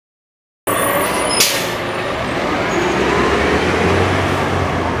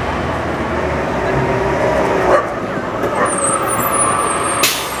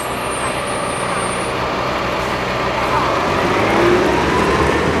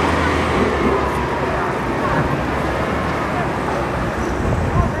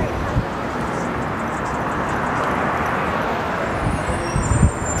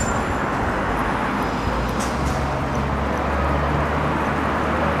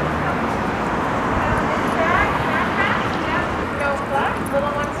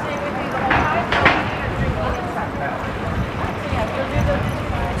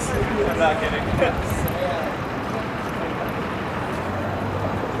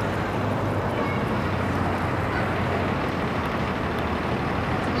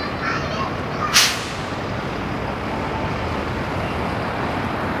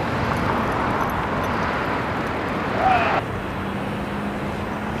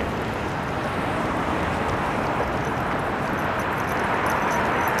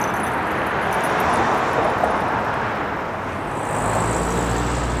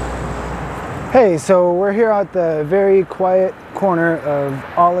Hey, so we're here at the very quiet corner of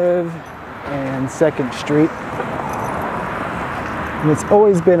Olive and 2nd Street. And it's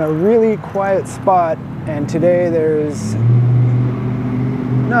always been a really quiet spot, and today there's,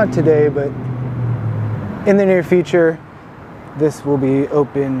 not today, but in the near future, this will be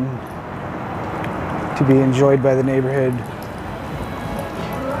open to be enjoyed by the neighborhood.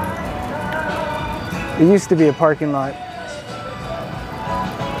 It used to be a parking lot.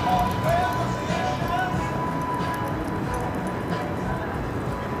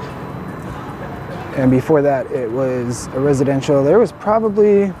 And before that, it was a residential. There was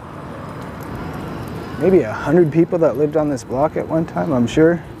probably maybe 100 people that lived on this block at one time, I'm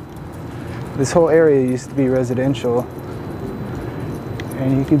sure. This whole area used to be residential.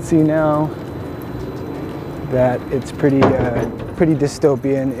 And you can see now that it's pretty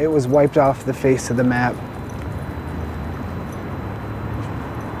dystopian. It was wiped off the face of the map.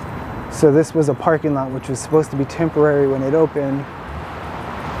 So this was a parking lot which was supposed to be temporary when it opened.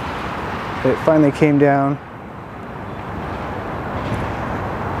 It finally came down,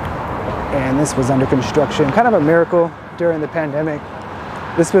 and this was under construction. Kind of a miracle during the pandemic.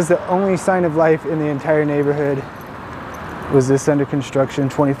 This was the only sign of life in the entire neighborhood, was this under construction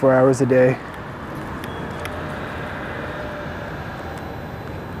 24 hours a day.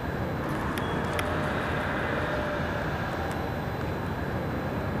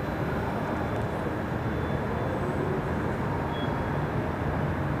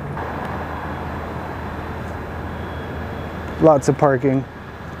 Lots of parking.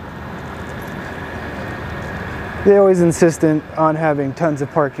 They always insistent on having tons of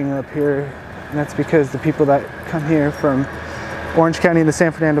parking up here, and that's because the people that come here from Orange County and the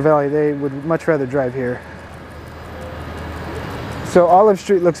San Fernando Valley, they would much rather drive here. So Olive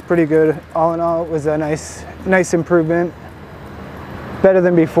Street looks pretty good. All in all, it was a nice improvement. Better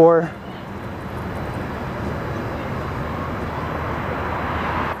than before.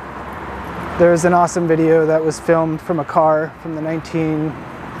 There's an awesome video that was filmed from a car from the I think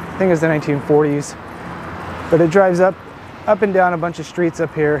it was the 1940s. But it drives up and down a bunch of streets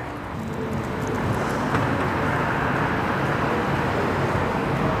up here.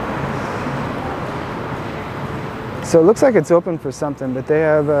 So it looks like it's open for something, but they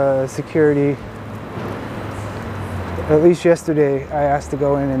have security. At least yesterday I asked to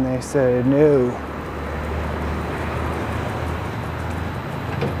go in and they said no.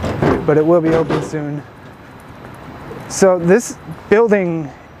 But it will be open soon. So this building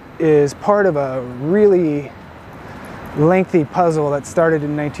is part of a really lengthy puzzle that started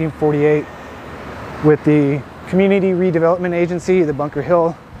in 1948 with the Community Redevelopment Agency, the Bunker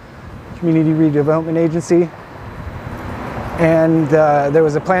Hill Community Redevelopment Agency. And there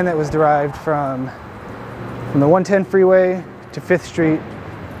was a plan that was derived from the 110 freeway to 5th Street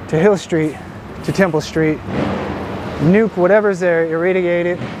to Hill Street to Temple Street. Nuke whatever's there, irradiate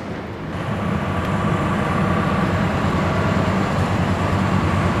it,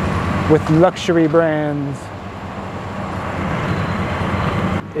 with luxury brands.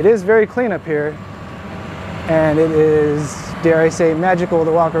 It is very clean up here, and it is, dare I say, magical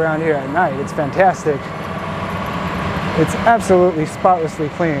to walk around here at night. It's fantastic. It's absolutely spotlessly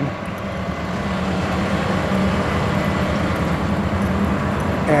clean.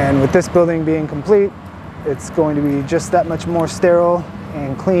 And with this building being complete, it's going to be just that much more sterile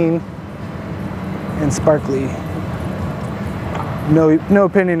and clean and sparkly. No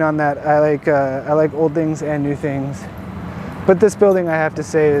opinion on that. I like old things and new things. But this building, I have to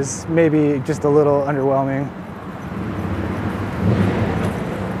say, is maybe just a little underwhelming.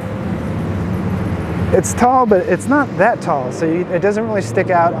 It's tall, but it's not that tall, so it doesn't really stick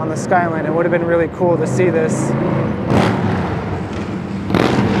out on the skyline. It would have been really cool to see this.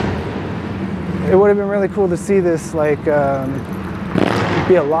 It would have been really cool to see this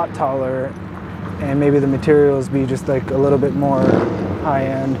be a lot taller, and maybe the materials be just like a little bit more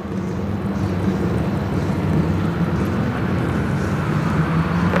high-end.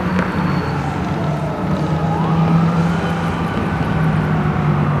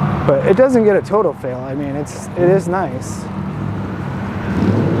 But it doesn't get a total fail. I mean, it is nice.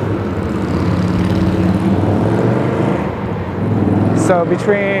 So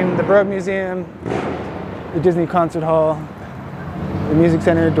between the Broad Museum, the Disney Concert Hall, the Music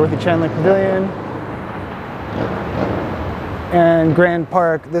Center, Dorothy Chandler Pavilion, and Grand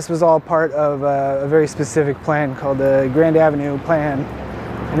Park, this was all part of a very specific plan called the Grand Avenue plan.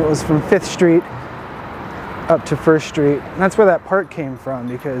 And it was from 5th Street up to 1st Street. And that's where that park came from,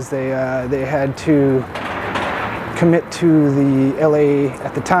 because they had to commit to the LA,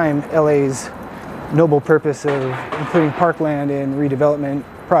 at the time, LA's noble purpose of including parkland and redevelopment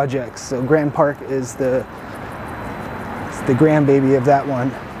projects. So Grand Park is the grandbaby of that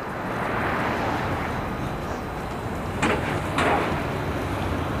one.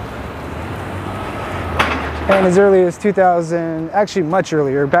 And as early as 2000, actually much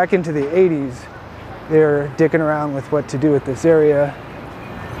earlier, back into the 80s, they were dicking around with what to do with this area.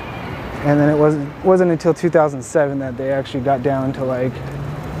 And then it wasn't until 2007 that they actually got down to like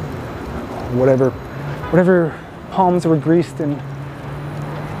whatever palms were greased and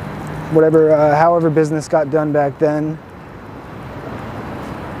however business got done back then.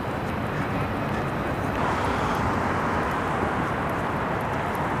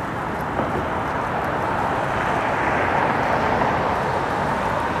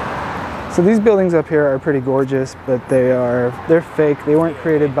 So these buildings up here are pretty gorgeous, but they're fake. They weren't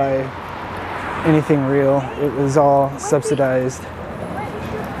created by anything real. It was all subsidized.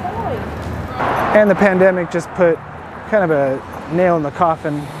 And the pandemic just put kind of a nail in the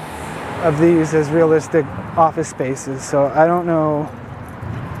coffin of these as realistic office spaces. So I don't know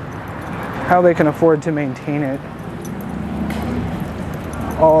how they can afford to maintain it.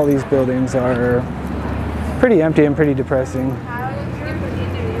 All these buildings are pretty empty and pretty depressing,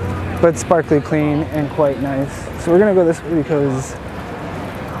 but sparkly clean and quite nice. So we're gonna go this way because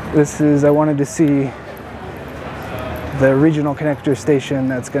I wanted to see the regional connector station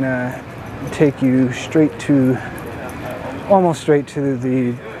that's gonna take you almost straight to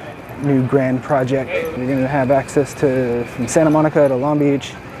the new Grand project. You're gonna have access from Santa Monica to Long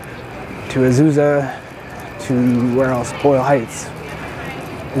Beach, to Azusa, to where else? Boyle Heights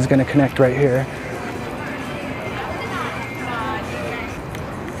is gonna connect right here.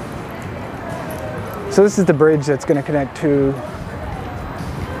 So this is the bridge that's going to connect to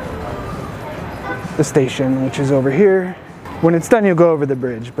the station, which is over here. When it's done, you'll go over the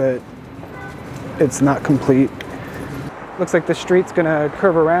bridge, but it's not complete. Looks like the street's going to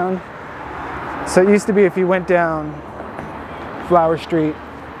curve around. So it used to be if you went down Flower Street,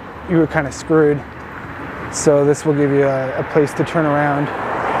 you were kind of screwed. So this will give you a place to turn around.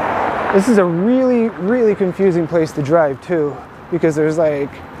 This is a really, really confusing place to drive too, because there's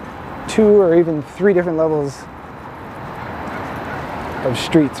like 2 or even 3 different levels of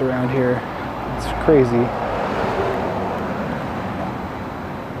streets around here. It's crazy.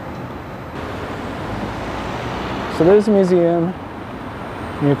 So there's a museum,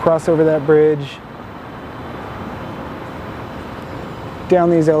 and you cross over that bridge, down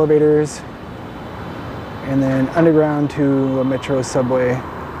these elevators, and then underground to a metro subway.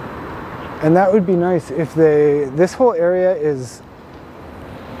 And that would be nice if this whole area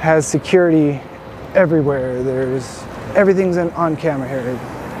has security everywhere. Everything's on camera here.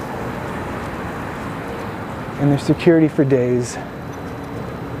 And there's security for days.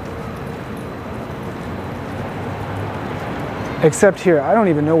 Except here, I don't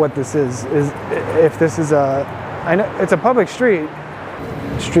even know what this is. If this is I know it's a public street.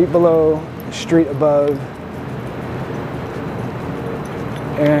 Street below, street above.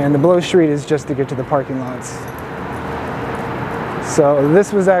 And the below street is just to get to the parking lots. So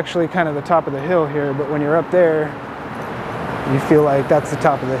this was actually kind of the top of the hill here, but when you're up there, you feel like that's the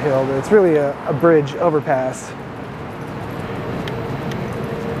top of the hill, but it's really a bridge overpass.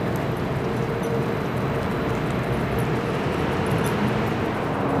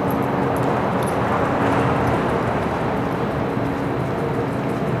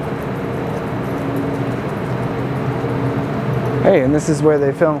 Hey, and this is where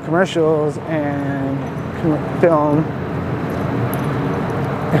they film commercials and film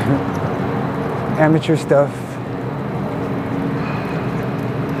amateur stuff.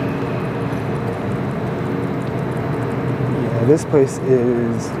 Yeah, this place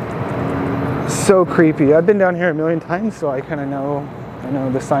is so creepy. I've been down here a million times, so I kind of know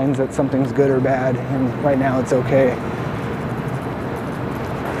the signs that something's good or bad, and right now it's okay.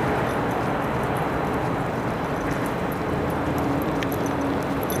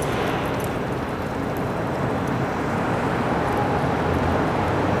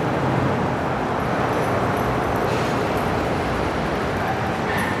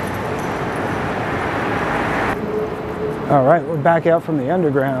 All right, we're back out from the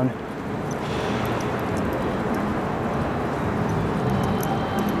underground.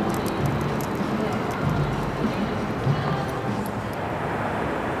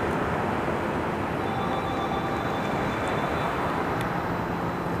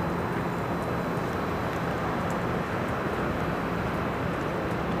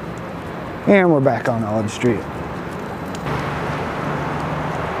 And we're back on Olive Street.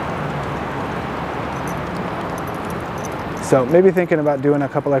 So maybe thinking about doing a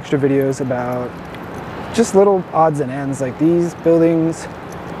couple extra videos about just little odds and ends, like these buildings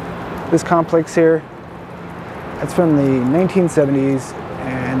This complex here, that's from the 1970s,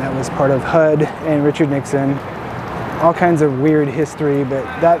 and that was part of HUD and Richard Nixon. All kinds of weird history, but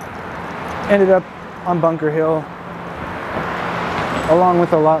that ended up on Bunker Hill, along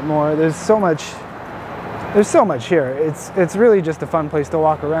with a lot more. There's so much here. It's really just a fun place to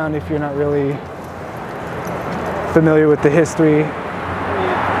walk around if you're not really familiar with the history.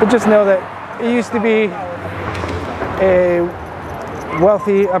 But just know that it used to be a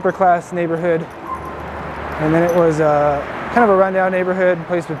wealthy upper class neighborhood, and then it was kind of a rundown neighborhood,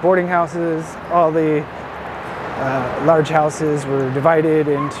 place with boarding houses. All the large houses were divided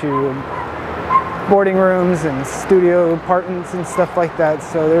into boarding rooms and studio apartments and stuff like that.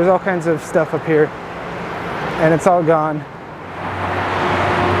 So there's all kinds of stuff up here, and it's all gone.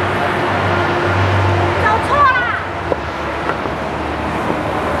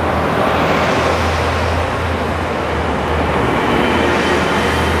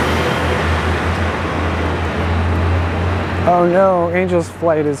 Oh no, Angel's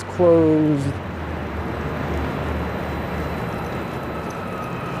Flight is closed.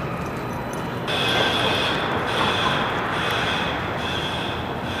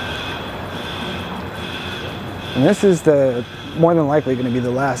 And this is more than likely going to be the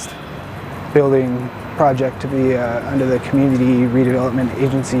last building project to be under the Community Redevelopment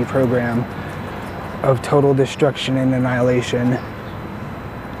Agency program of total destruction and annihilation.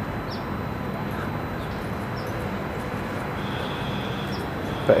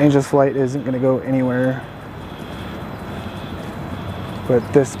 But Angel's Flight isn't going to go anywhere. But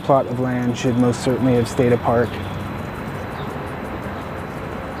this plot of land should most certainly have stayed a park.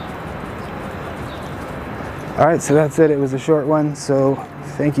 Alright, so that's it. It was a short one, so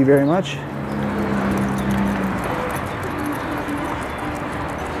thank you very much.